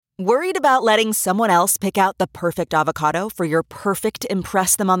Worried about letting someone else pick out the perfect avocado for your perfect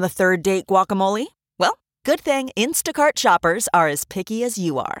impress them on the third date guacamole? Well, good thing Instacart shoppers are as picky as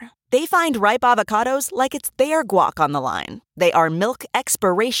you are. They find ripe avocados like it's their guac on the line. They are milk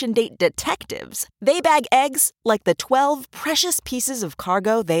expiration date detectives. They bag eggs like the 12 precious pieces of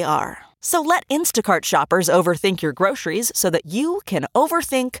cargo they are. So let Instacart shoppers overthink your groceries so that you can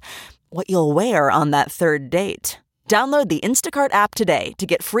overthink what you'll wear on that third date. Download the Instacart app today to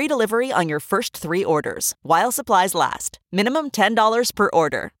get free delivery on your first 3 orders, while supplies last. Minimum $10 per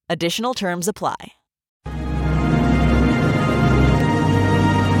order. Additional terms apply.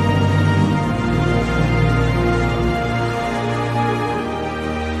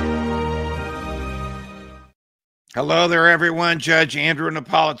 Hello there, everyone. Judge Andrew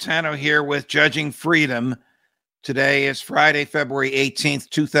Napolitano here with Judging Freedom. Today is Friday, February 18th,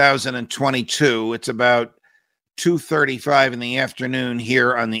 2022. It's about 2:35 in the afternoon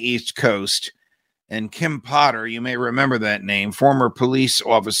here on the East Coast. And Kim Potter, you may remember that name, former police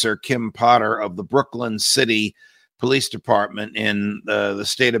officer Kim Potter of the Brooklyn City Police Department in the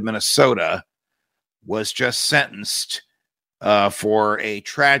state of Minnesota, was just sentenced for a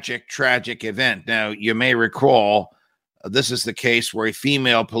tragic event. Now, you may recall, this is the case where a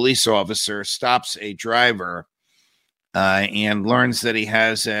female police officer stops a driver and learns that he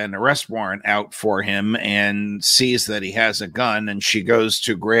has an arrest warrant out for him and sees that he has a gun, and she goes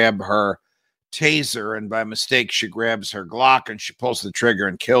to grab her taser, and by mistake she grabs her Glock and she pulls the trigger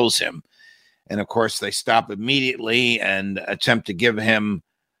and kills him. And of course they stop immediately and attempt to give him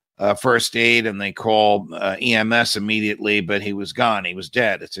first aid, and they call EMS immediately, but he was gone. He was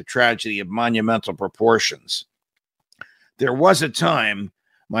dead. It's a tragedy of monumental proportions. There was a time,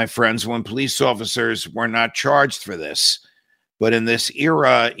 my friends, when police officers were not charged for this. But in this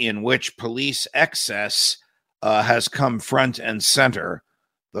era in which police excess has come front and center,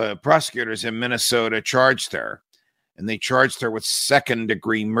 the prosecutors in Minnesota charged her. And they charged her with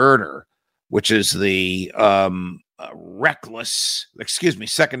second-degree murder, which is the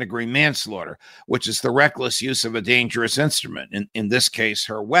second-degree manslaughter, which is the reckless use of a dangerous instrument, in this case,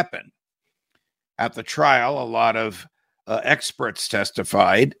 her weapon. At the trial, a lot of experts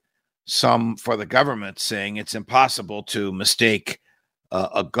testified, some for the government, saying it's impossible to mistake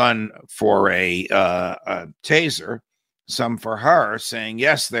a gun for a taser, some for her, saying,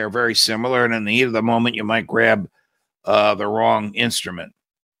 yes, they're very similar, and in the heat of the moment, you might grab the wrong instrument.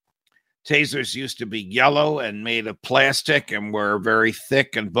 Tasers used to be yellow and made of plastic and were very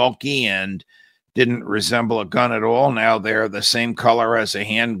thick and bulky and didn't resemble a gun at all. Now they're the same color as a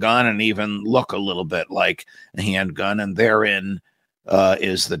handgun and even look a little bit like a handgun, and therein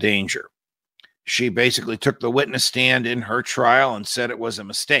is the danger. She basically took the witness stand in her trial and said it was a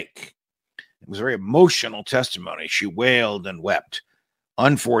mistake. It was a very emotional testimony. She wailed and wept.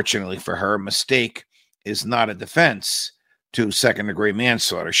 Unfortunately for her, mistake is not a defense to second-degree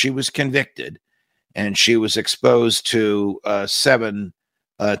manslaughter. She was convicted, and she was exposed to 7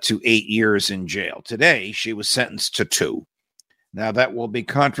 to 8 years in jail. Today, she was sentenced to 2. Now, that will be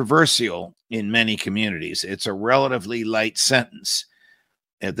controversial in many communities. It's a relatively light sentence.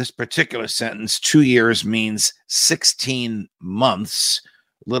 This particular sentence, 2 years, means 16 months,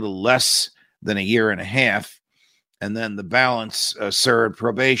 a little less than a year and a half, and then the balance served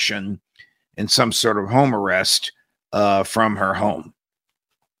probation in some sort of home arrest from her home.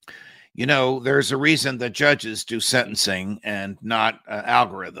 You know, there's a reason that judges do sentencing and not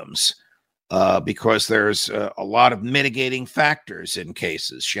algorithms, because there's a lot of mitigating factors in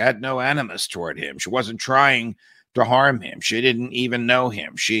cases. She had no animus toward him. She wasn't trying to harm him. She didn't even know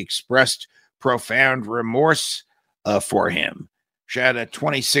him. She expressed profound remorse for him. She had a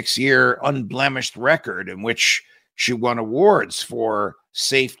 26-year unblemished record in which she won awards for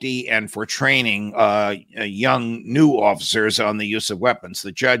safety and for training young new officers on the use of weapons.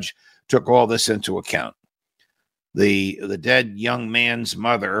 The judge took all this into account. The dead young man's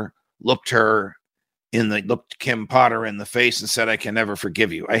mother looked Kim Potter in the face and said, "I can never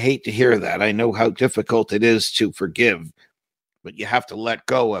forgive you." I hate to hear that. I know how difficult it is to forgive, but you have to let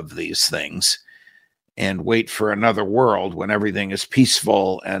go of these things and wait for another world when everything is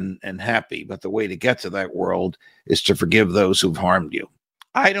peaceful and happy. But the way to get to that world is to forgive those who've harmed you.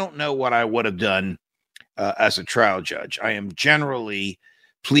 I don't know what I would have done as a trial judge. I am generally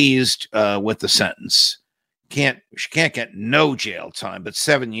pleased with the sentence. She can't get no jail time, but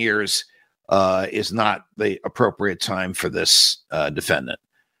 7 years is not the appropriate time for this defendant.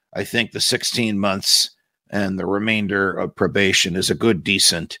 I think the 16 months and the remainder of probation is a good,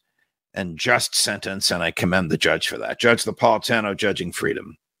 decent, and just sentence, and I commend the judge for that. Judge Napolitano, Judging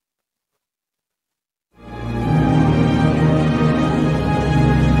Freedom.